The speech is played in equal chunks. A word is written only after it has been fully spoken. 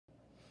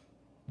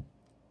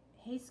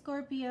Hey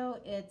Scorpio,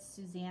 it's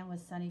Suzanne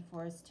with Sunny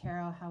Forest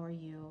Tarot. How are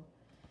you?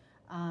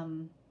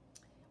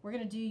 We're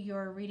going to do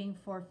your reading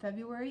for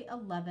February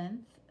 11th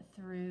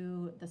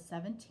through the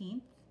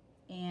 17th.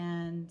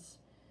 And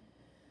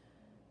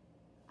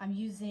I'm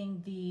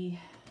using the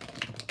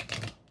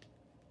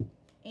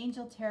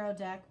Angel Tarot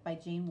deck by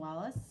Jane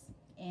Wallace.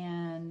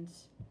 And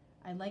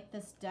I like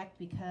this deck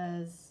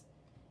because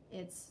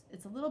it's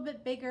a little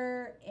bit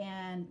bigger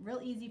and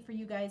real easy for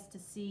you guys to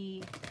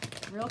see,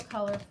 real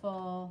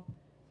colorful.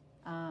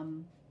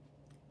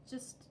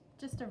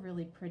 Just a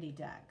really pretty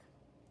deck.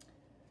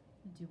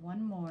 I'll do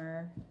one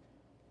more.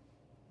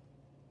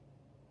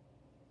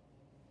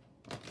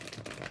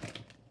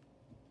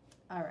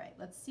 All right,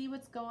 let's see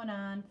what's going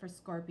on for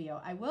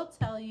Scorpio. I will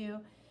tell you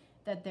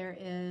that there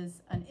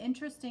is an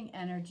interesting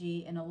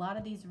energy in a lot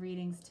of these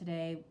readings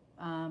today.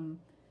 Kind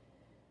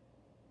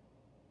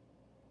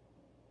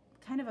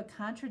of a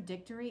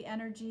contradictory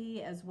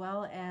energy, as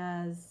well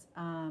as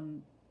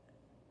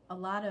a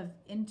lot of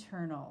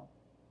internal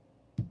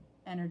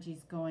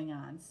energies going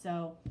on.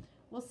 So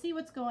we'll see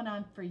what's going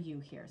on for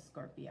you here,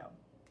 Scorpio.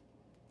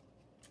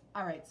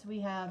 All right, so we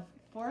have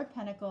Four of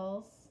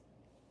Pentacles,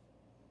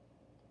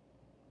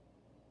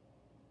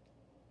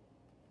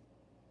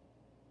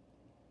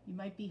 you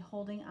might be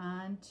holding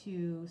on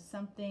to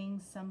something,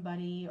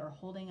 somebody, or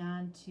holding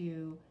on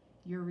to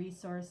your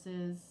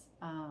resources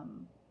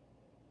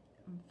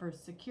for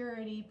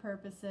security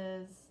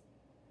purposes.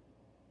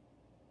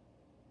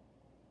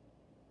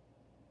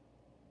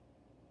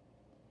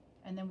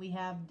 And then we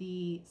have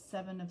the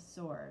Seven of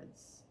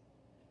Swords.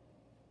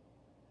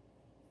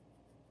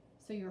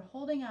 So you're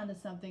holding on to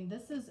something.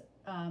 This is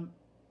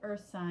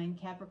Earth sign,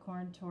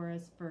 Capricorn,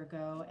 Taurus,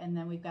 Virgo. And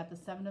then we've got the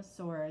Seven of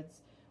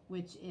Swords,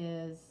 which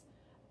is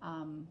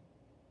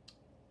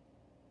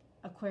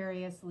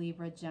Aquarius,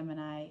 Libra,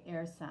 Gemini,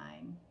 air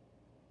sign.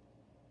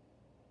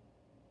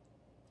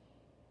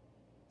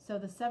 So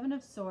the Seven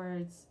of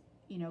Swords,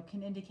 you know,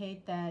 can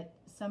indicate that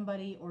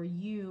somebody or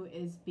you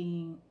is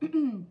being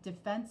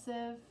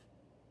defensive,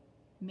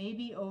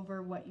 maybe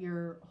over what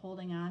you're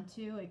holding on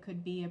to. It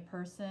could be a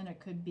person, it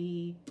could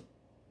be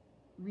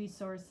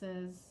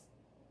resources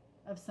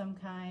of some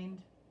kind.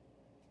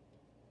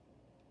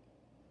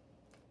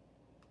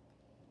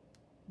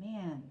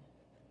 Man,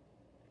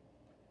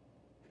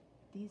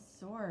 these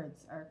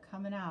swords are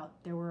coming out.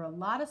 There were a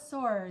lot of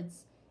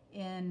swords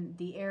in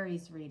the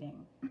Aries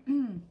reading.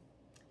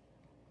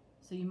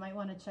 So you might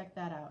want to check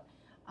that out.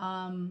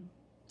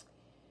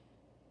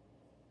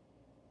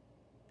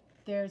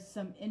 There's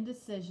some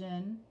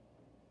indecision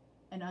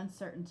and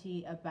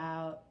uncertainty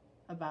about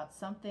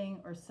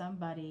something or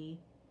somebody.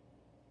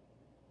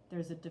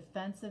 There's a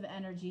defensive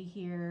energy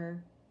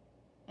here,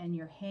 and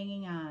you're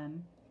hanging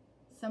on.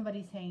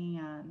 Somebody's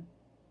hanging on.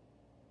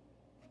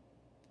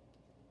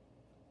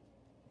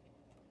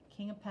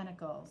 King of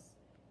Pentacles.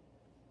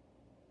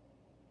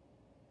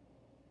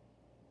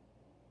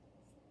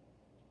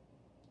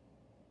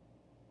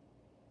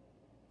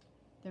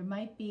 There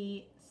might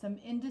be some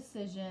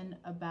indecision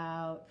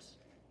about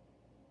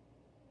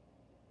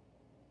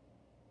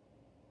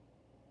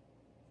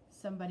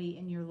somebody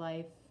in your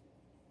life.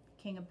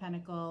 King of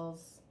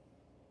Pentacles.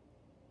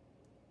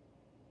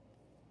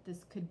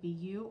 This could be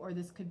you, or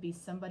this could be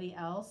somebody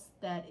else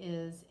that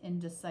is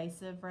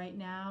indecisive right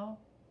now.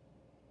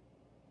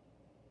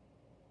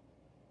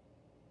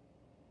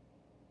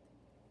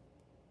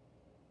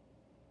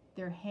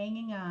 They're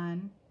hanging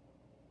on.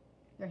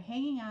 They're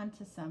hanging on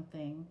to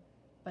something,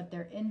 but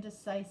they're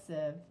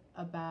indecisive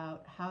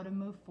about how to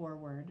move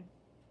forward.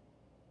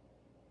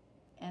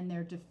 And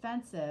they're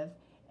defensive.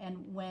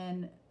 And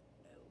when,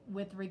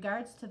 with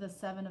regards to the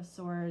Seven of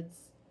Swords,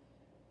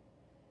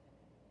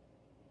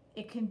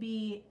 it can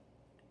be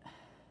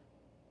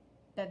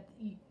that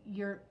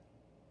you're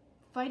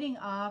fighting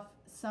off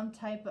some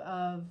type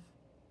of,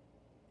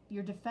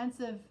 you're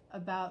defensive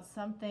about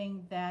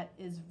something that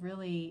is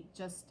really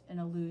just an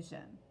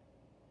illusion.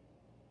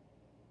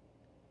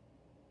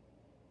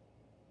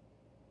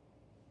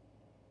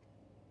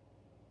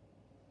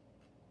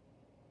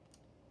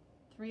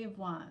 Three of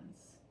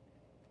Wands.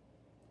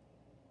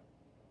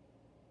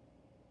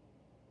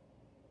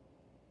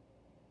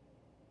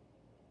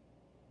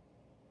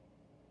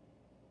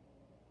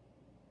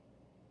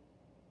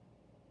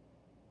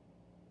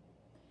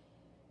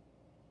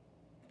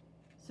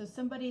 So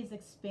somebody is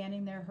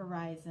expanding their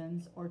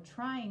horizons or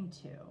trying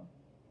to.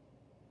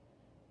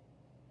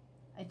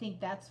 I think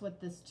that's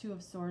what this Two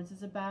of Swords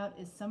is about,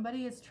 is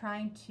somebody is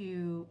trying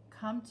to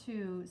come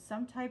to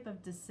some type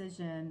of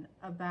decision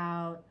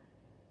about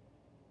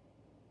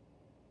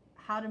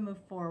how to move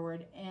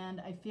forward.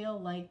 And I feel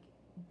like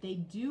they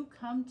do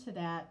come to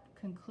that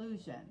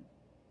conclusion.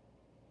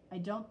 I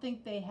don't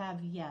think they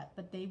have yet,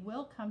 but they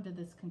will come to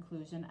this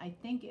conclusion. I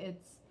think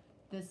it's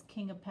this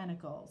King of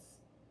Pentacles,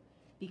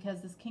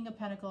 because this King of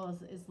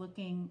Pentacles is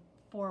looking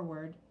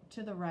forward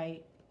to the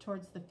right,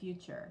 towards the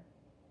future.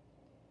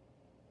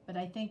 But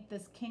I think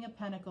this King of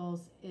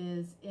Pentacles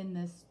is in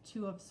this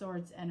Two of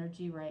Swords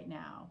energy right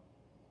now,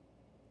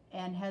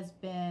 and has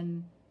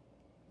been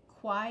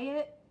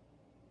quiet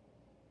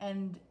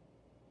and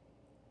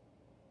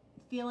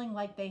feeling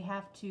like they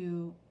have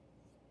to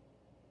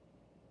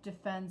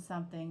defend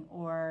something,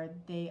 or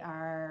they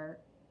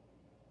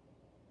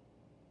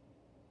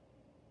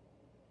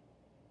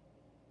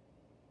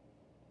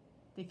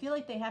feel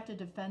like they have to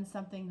defend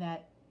something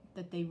that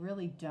they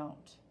really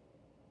don't.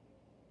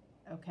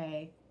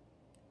 Okay?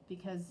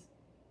 Because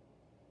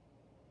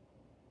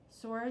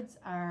swords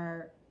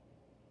are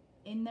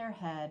in their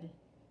head,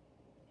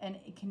 and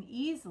it can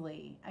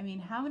easily, I mean,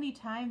 how many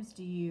times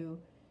do you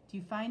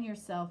find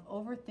yourself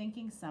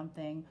overthinking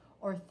something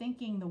or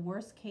thinking the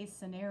worst case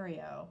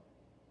scenario,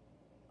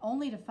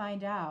 only to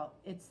find out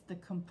it's the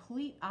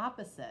complete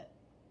opposite?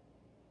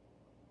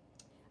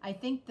 I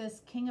think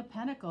this King of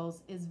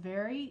Pentacles is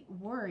very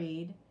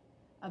worried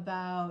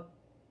about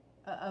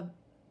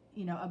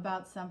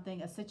about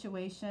something, a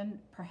situation,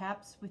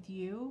 perhaps with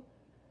you,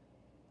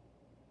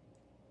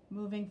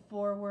 moving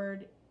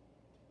forward,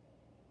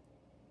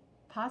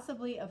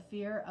 possibly a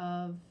fear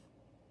of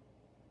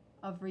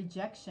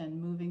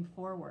rejection moving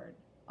forward,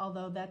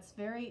 although that's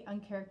very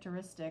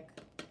uncharacteristic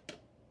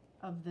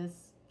of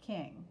this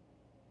king,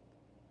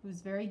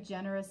 who's very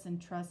generous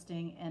and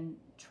trusting and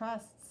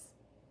trusts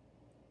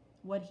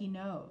what he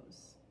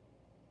knows.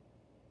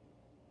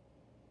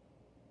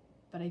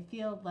 But I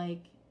feel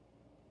like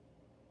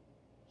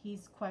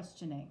he's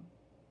questioning,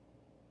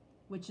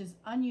 which is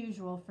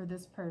unusual for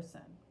this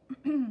person.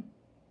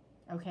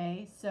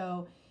 Okay,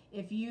 so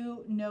if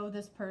you know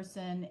this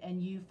person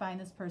and you find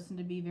this person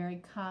to be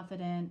very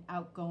confident,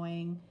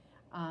 outgoing,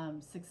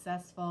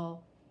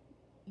 successful,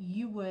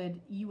 you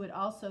would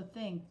also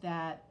think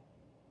that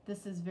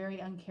this is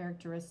very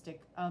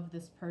uncharacteristic of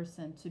this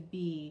person to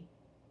be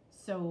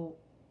so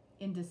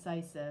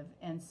indecisive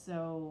and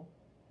so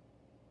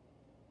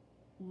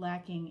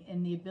lacking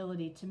in the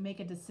ability to make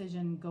a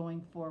decision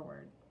going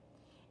forward.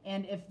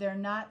 And if they're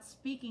not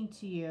speaking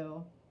to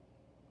you,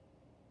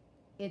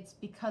 it's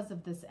because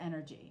of this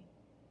energy.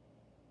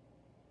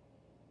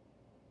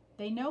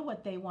 They know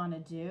what they want to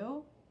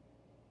do,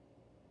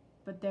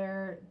 but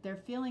they're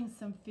feeling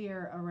some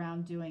fear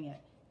around doing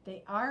it.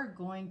 They are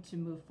going to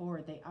move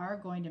forward. They are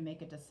going to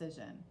make a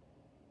decision.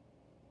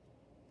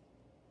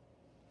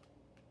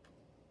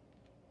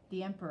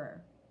 The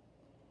Emperor.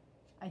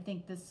 I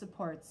think this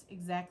supports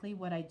exactly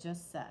what I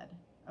just said,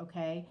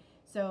 okay?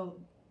 So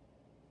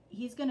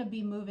he's going to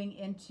be moving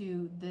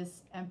into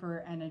this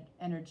Emperor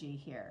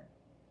energy here,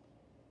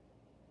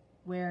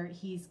 where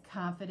he's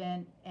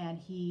confident and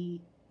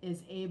he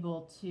is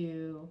able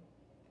to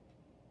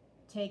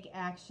take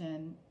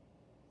action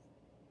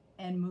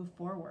and move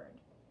forward.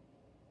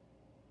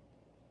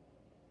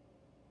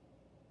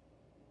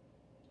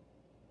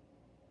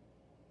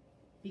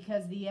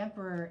 Because the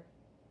Emperor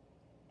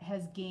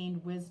has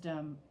gained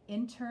wisdom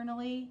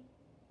internally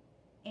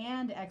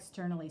and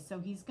externally. So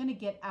he's going to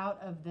get out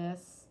of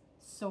this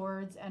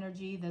swords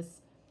energy,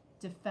 this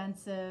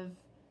defensive,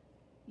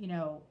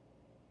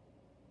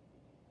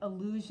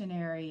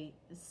 illusionary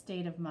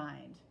state of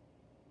mind.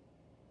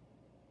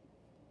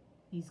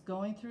 He's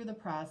going through the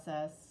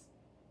process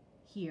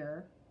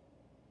here.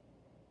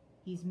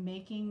 He's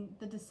making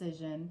the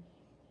decision.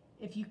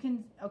 If you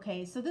can,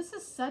 okay, so this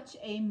is such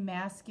a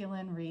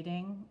masculine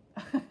reading.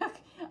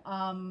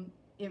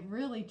 It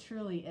really,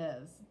 truly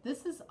is.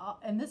 This is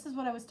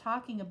what I was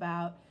talking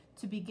about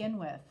to begin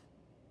with.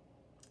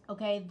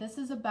 Okay, this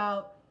is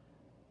about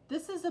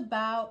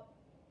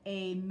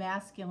a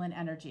masculine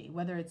energy,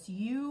 whether it's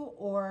you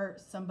or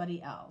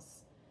somebody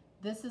else.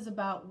 This is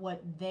about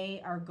what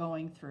they are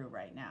going through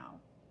right now.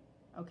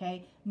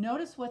 Okay,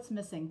 notice what's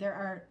missing. There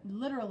are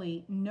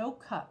literally no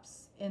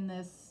cups in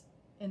this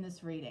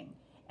reading,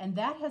 and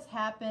that has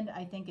happened,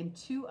 I think, in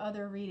 2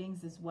 other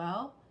readings as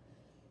well,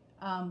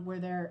 where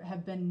there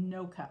have been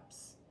no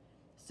cups.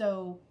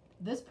 So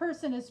this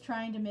person is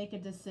trying to make a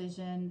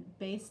decision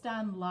based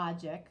on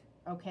logic,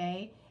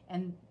 okay?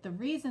 And the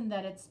reason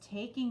that it's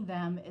taking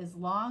them as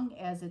long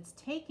as it's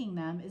taking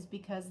them is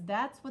because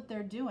that's what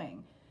they're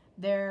doing.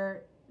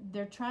 They're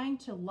trying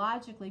to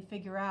logically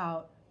figure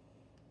out,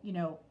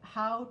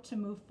 how to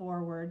move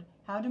forward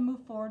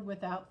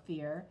without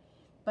fear,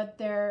 but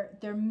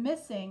they're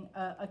missing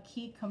a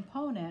key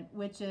component,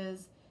 which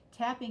is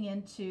tapping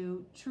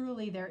into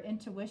truly their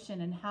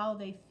intuition and how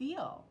they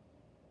feel.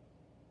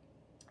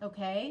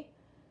 Okay?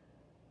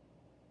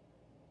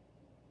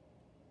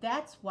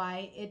 That's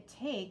why it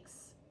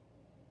takes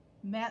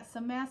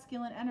some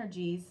masculine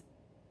energies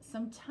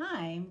some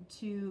time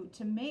to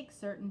make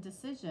certain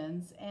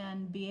decisions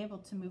and be able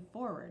to move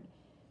forward.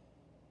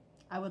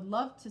 I would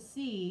love to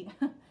see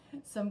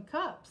some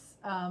cups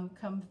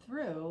come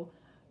through,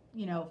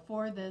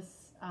 for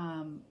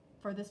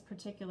this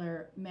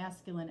particular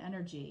masculine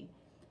energy.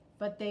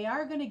 But they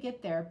are going to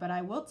get there. But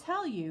I will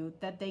tell you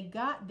that they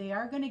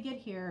are going to get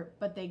here,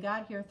 but they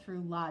got here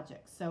through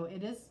logic. So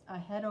it is a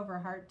head over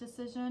heart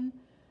decision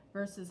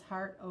versus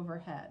heart over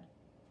head.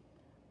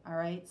 All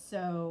right,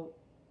 so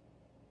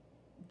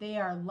they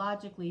are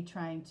logically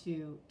trying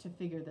to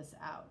figure this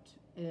out,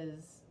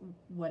 is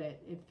what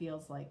it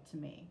feels like to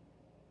me.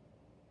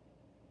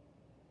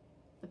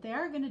 But they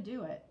are going to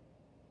do it.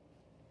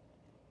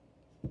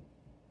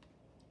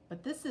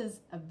 but this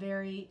is a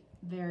very,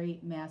 very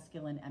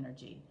masculine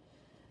energy.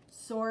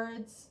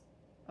 Swords,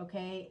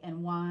 okay,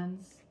 and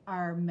wands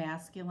are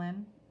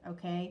masculine,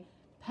 okay.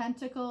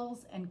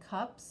 Pentacles and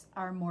cups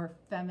are more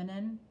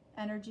feminine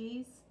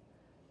energies.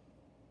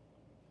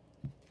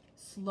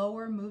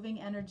 Slower moving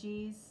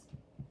energies.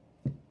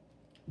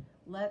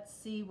 Let's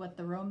see what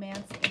the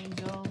romance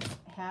angels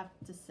have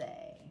to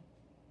say.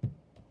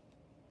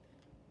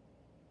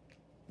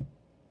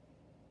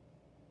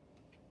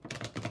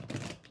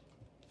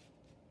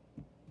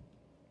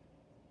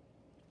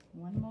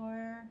 One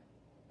more.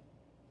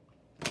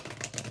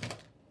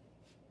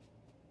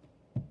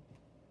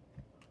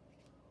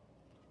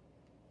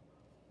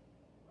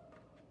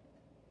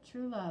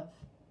 True love.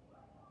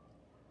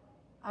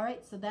 All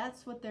right, so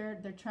that's what they're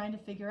trying to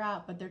figure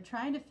out, but they're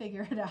trying to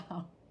figure it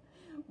out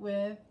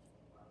with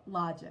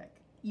logic.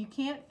 You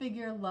can't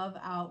figure love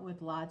out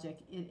with logic.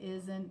 It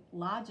isn't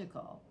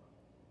logical.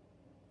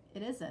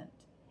 It isn't.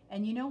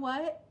 And you know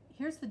what?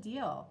 Here's the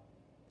deal.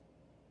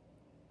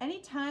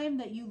 Anytime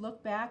that you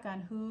look back on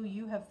who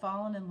you have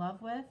fallen in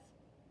love with,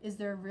 is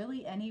there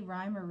really any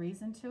rhyme or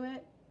reason to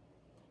it?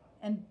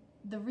 And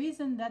the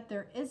reason that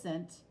there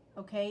isn't,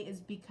 okay, is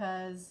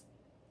because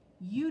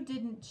you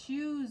didn't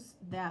choose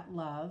that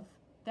love.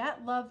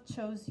 That love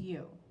chose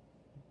you.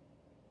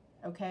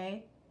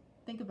 Okay?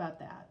 Think about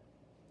that.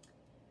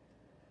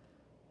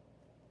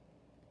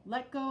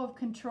 Let go of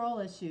control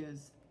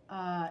issues.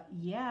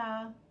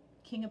 Yeah,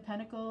 King of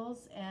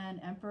Pentacles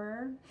and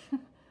Emperor.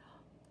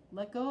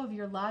 Let go of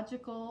your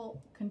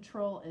logical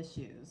control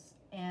issues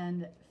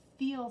and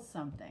feel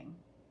something.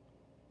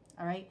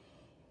 All right?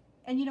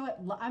 And you know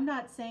what? I'm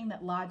not saying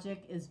that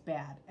logic is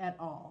bad at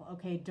all.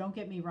 Okay? Don't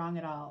get me wrong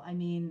at all. I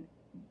mean,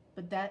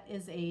 but that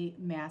is a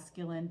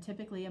masculine,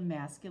 typically a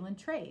masculine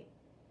trait.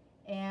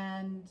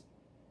 And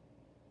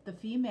the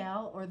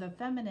female or the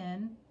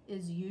feminine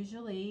is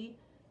usually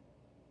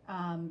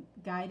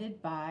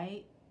guided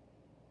by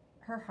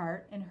her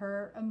heart and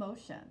her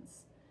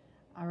emotions.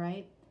 All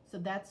right? So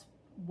that's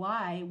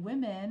why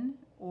women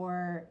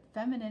or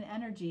feminine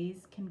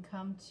energies can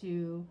come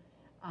to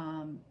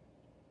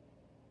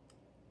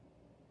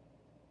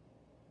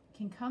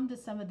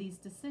some of these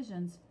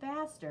decisions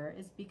faster,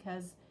 is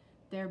because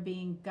they're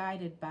being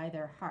guided by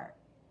their heart.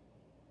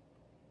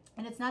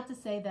 And it's not to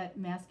say that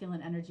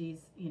masculine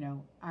energies, you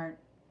know, aren't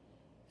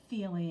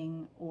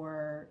feeling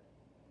or,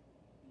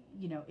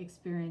 you know,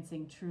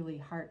 experiencing truly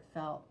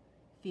heartfelt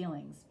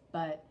feelings.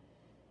 But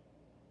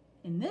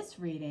in this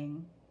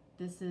reading,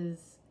 this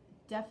is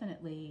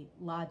definitely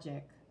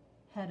logic,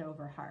 head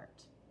over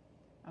heart.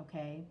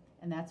 Okay?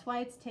 And that's why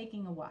it's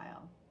taking a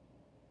while.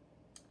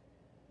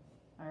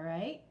 All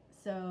right?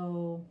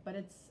 So, but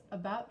it's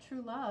about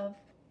true love.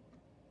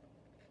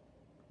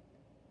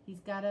 He's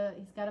gotta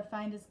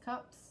find his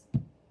cups.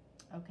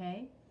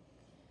 Okay?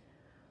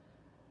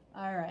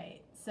 All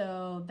right.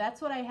 So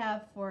that's what I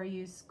have for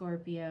you,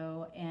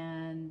 Scorpio,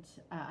 and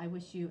I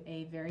wish you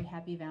a very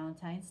happy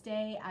Valentine's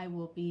Day. I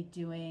will be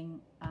doing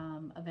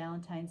a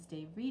Valentine's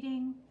Day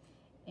reading,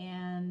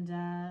 and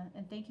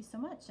thank you so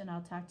much, and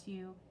I'll talk to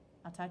you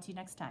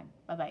next time.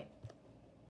 Bye-bye.